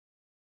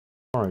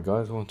Alright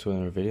guys, welcome to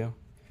another video.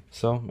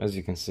 So, as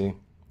you can see,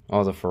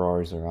 all the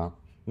Ferraris are out.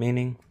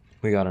 Meaning,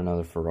 we got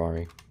another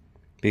Ferrari.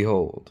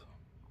 Behold.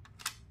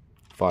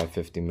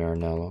 550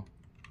 Maranello.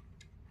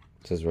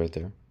 It says right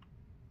there.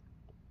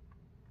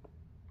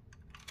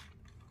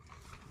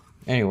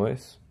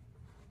 Anyways,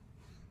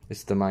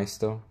 it's the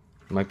Maisto.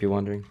 You might be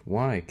wondering,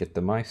 why get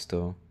the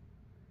Maisto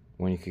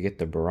when you could get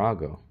the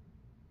Barago?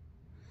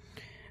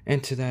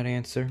 And to that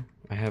answer,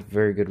 I have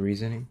very good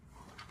reasoning.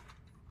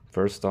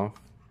 First off,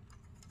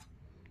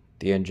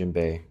 the engine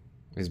bay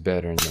is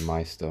better in the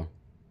Maisto.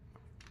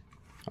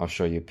 I'll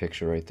show you a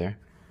picture right there.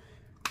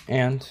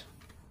 And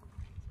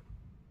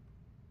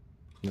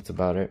that's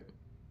about it.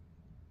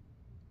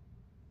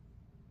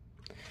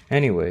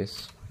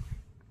 Anyways,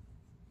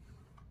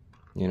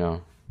 you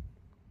know,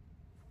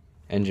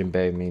 engine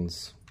bay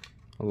means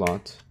a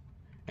lot,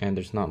 and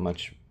there's not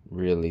much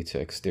really to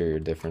exterior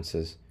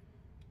differences.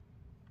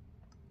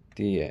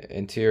 The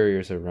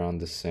interiors are around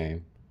the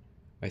same.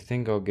 I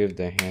think I'll give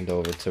the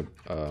handover to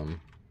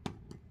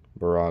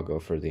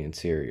Barago for the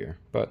interior,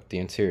 but the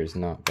interior is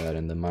not bad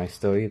in the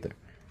Maisto either.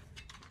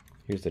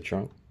 Here's the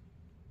trunk,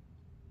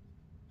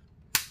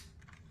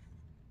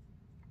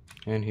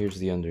 and here's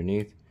the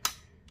underneath.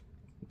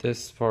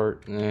 This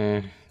part,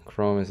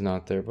 chrome is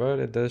not there, but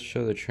it does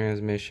show the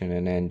transmission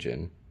and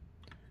engine.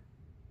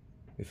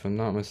 If I'm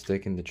not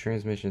mistaken, the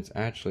transmission's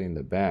actually in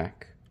the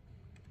back.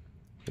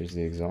 Here's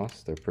the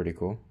exhaust, they're pretty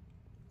cool.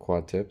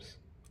 Quad tips.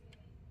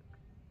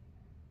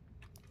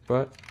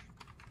 But,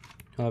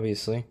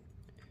 obviously,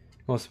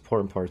 most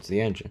important part's the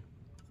engine.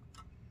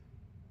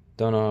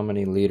 Don't know how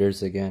many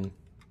liters again.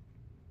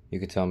 You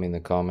could tell me in the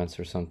comments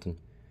or something.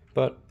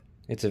 But,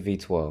 it's a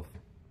V12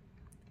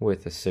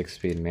 with a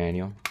 6-speed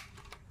manual.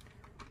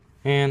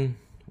 And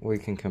we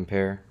can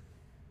compare,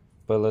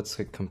 but let's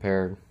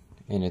compare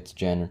in its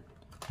genre.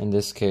 In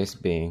this case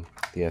being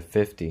the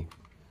F50.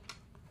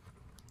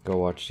 Go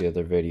watch the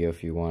other video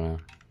if you want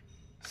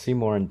to see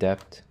more in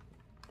depth.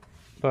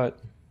 But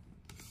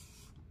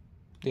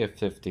the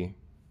F50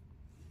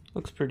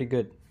 looks pretty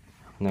good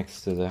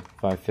next to the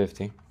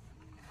 550.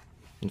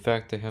 In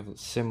fact, they have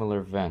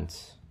similar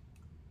vents.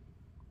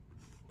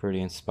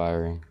 Pretty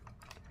inspiring.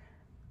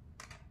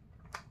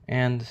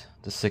 And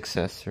the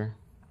successor,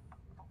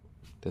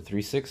 the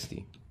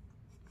 360,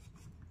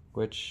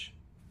 which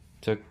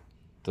took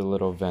the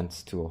little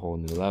vents to a whole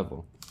new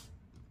level.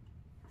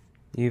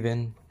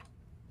 Even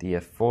the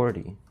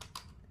F40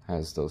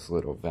 has those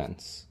little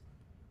vents.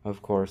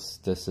 Of course,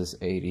 this is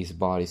 80s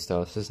body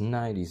style, this is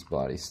 90s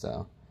body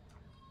style.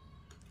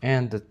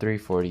 And the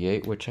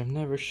 348, which I've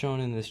never shown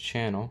in this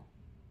channel,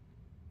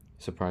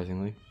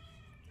 surprisingly,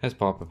 has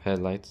pop-up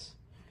headlights.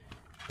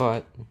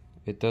 But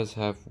it does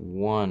have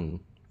one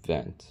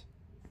vent.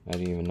 I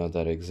didn't even know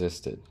that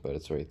existed, but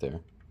it's right there.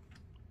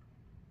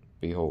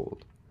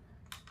 Behold.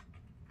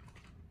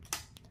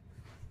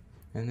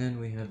 And then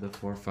we have the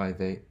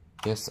 458.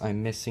 Yes,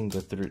 I'm missing the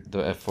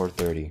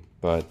F430,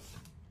 but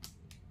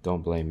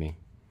don't blame me.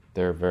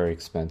 They're very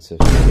expensive,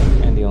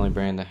 and the only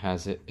brand that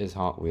has it is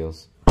Hot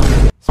Wheels.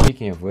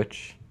 Speaking of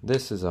which,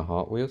 this is a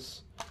Hot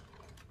Wheels,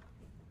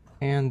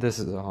 and this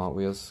is a Hot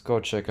Wheels. Go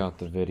check out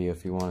the video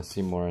if you want to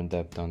see more in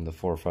depth on the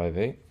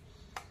 458.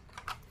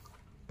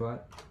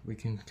 But we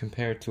can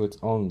compare it to its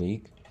own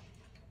league.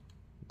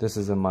 This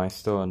is a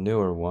Maisto, a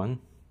newer one.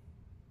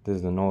 This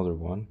is an older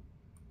one.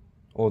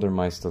 Older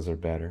Maistos are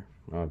better,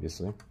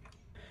 obviously.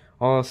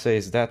 All I'll say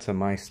is that's a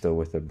Maisto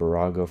with a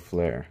Barago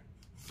flare.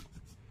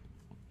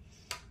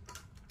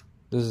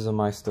 This is a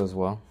Maisto as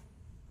well,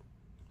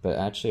 but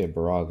actually a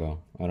Barago.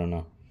 I don't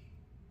know.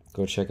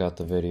 Go check out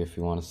the video if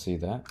you want to see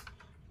that.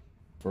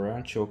 For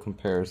actual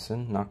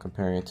comparison, not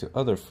comparing it to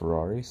other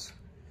Ferraris,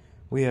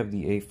 we have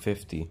the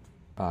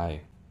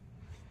 850i.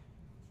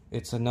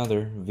 It's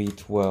another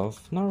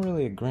V12, not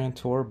really a Grand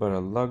Tour, but a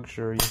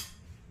luxury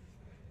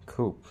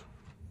coupe.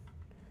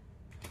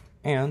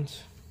 And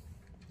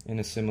in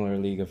a similar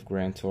league of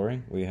Grand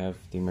Touring, we have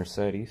the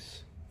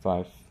Mercedes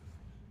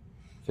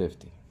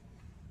 550.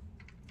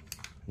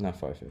 Not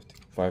 550,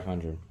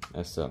 500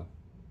 SL.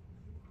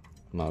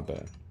 Not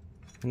bad.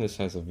 And this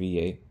has a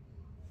V8.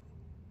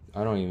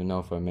 I don't even know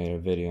if I made a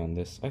video on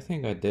this. I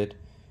think I did.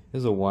 It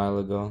was a while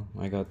ago.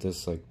 I got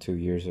this like 2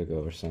 years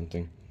ago or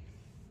something.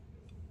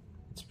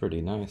 It's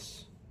pretty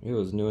nice. It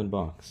was new in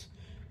box.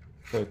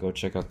 So go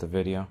check out the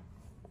video.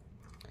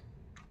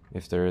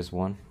 If there is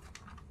one.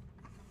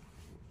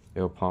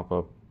 It'll pop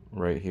up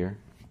right here.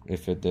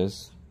 If it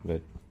does.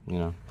 But, you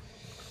know.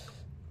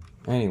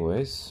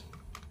 Anyways.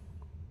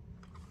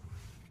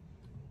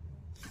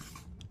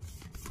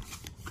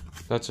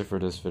 That's it for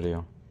this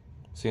video.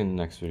 See you in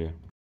the next video.